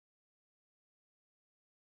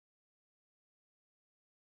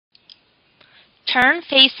turn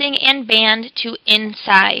facing and band to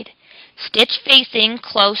inside. Stitch facing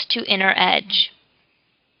close to inner edge.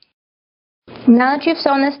 Now that you've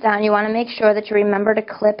sewn this down, you want to make sure that you remember to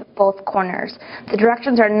clip both corners. The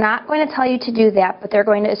directions are not going to tell you to do that, but they're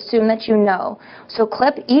going to assume that you know. So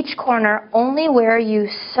clip each corner only where you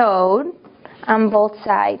sewed on both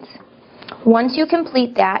sides. Once you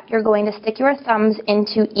complete that, you're going to stick your thumbs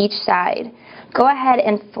into each side. Go ahead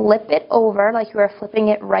and flip it over like you are flipping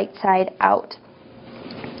it right side out.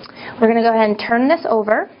 We're going to go ahead and turn this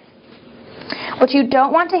over. What you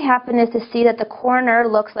don't want to happen is to see that the corner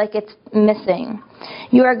looks like it's missing.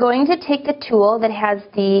 You are going to take the tool that has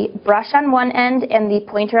the brush on one end and the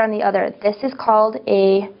pointer on the other. This is called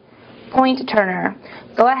a point turner.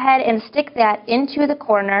 Go ahead and stick that into the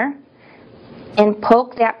corner and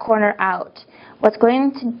poke that corner out. What's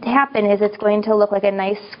going to happen is it's going to look like a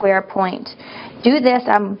nice square point. Do this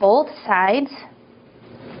on both sides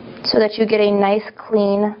so that you get a nice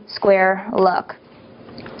clean square look.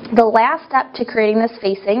 The last step to creating this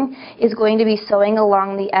facing is going to be sewing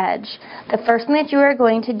along the edge. The first thing that you are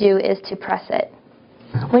going to do is to press it.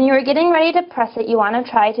 When you are getting ready to press it, you want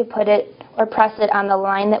to try to put it or press it on the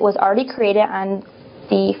line that was already created on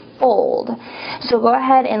the fold. So go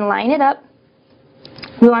ahead and line it up.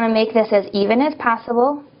 We want to make this as even as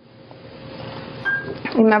possible.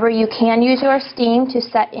 Remember, you can use your steam to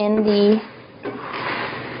set in the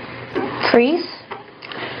crease.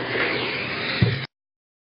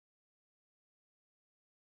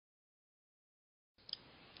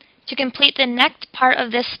 To complete the next part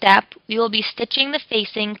of this step, we will be stitching the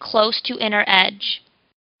facing close to inner edge.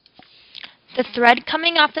 The thread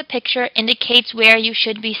coming off the picture indicates where you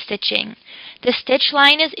should be stitching. The stitch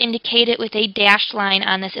line is indicated with a dashed line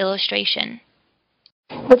on this illustration.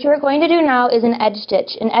 What you are going to do now is an edge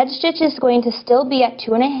stitch. An edge stitch is going to still be at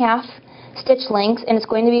 2.5 stitch lengths, and it's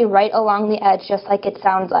going to be right along the edge, just like it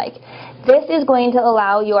sounds like. This is going to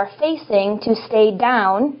allow your facing to stay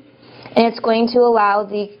down, and it's going to allow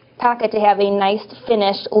the pocket to have a nice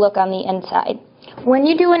finished look on the inside. When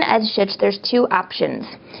you do an edge stitch, there's two options.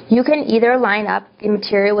 You can either line up the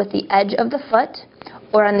material with the edge of the foot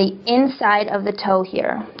or on the inside of the toe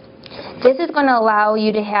here. This is going to allow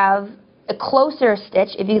you to have a closer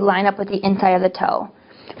stitch if you line up with the inside of the toe.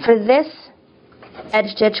 For this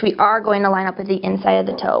edge stitch, we are going to line up with the inside of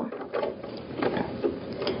the toe.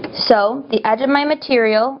 So the edge of my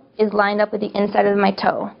material is lined up with the inside of my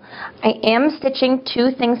toe. I am stitching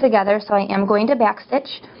two things together, so I am going to backstitch.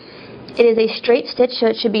 It is a straight stitch, so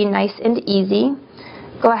it should be nice and easy.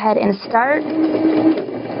 Go ahead and start,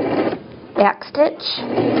 backstitch.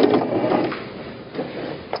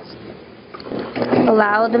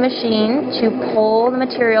 Allow the machine to pull the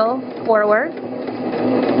material forward.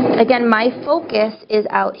 Again, my focus is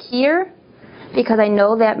out here because I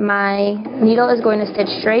know that my needle is going to stitch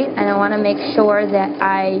straight, and I want to make sure that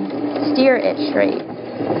I steer it straight.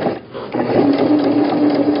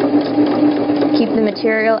 Keep the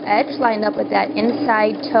material edge lined up with that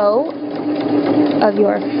inside toe of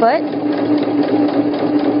your foot.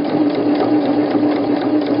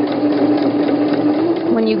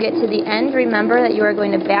 When you get to the end, remember that you are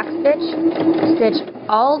going to backstitch, stitch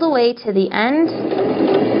all the way to the end,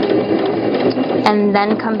 and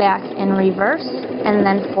then come back in reverse and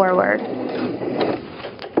then forward.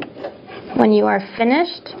 When you are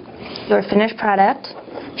finished, your finished product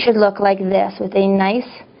should look like this with a nice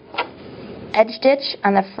edge stitch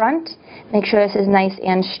on the front. Make sure this is nice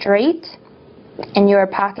and straight, and your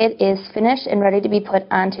pocket is finished and ready to be put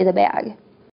onto the bag.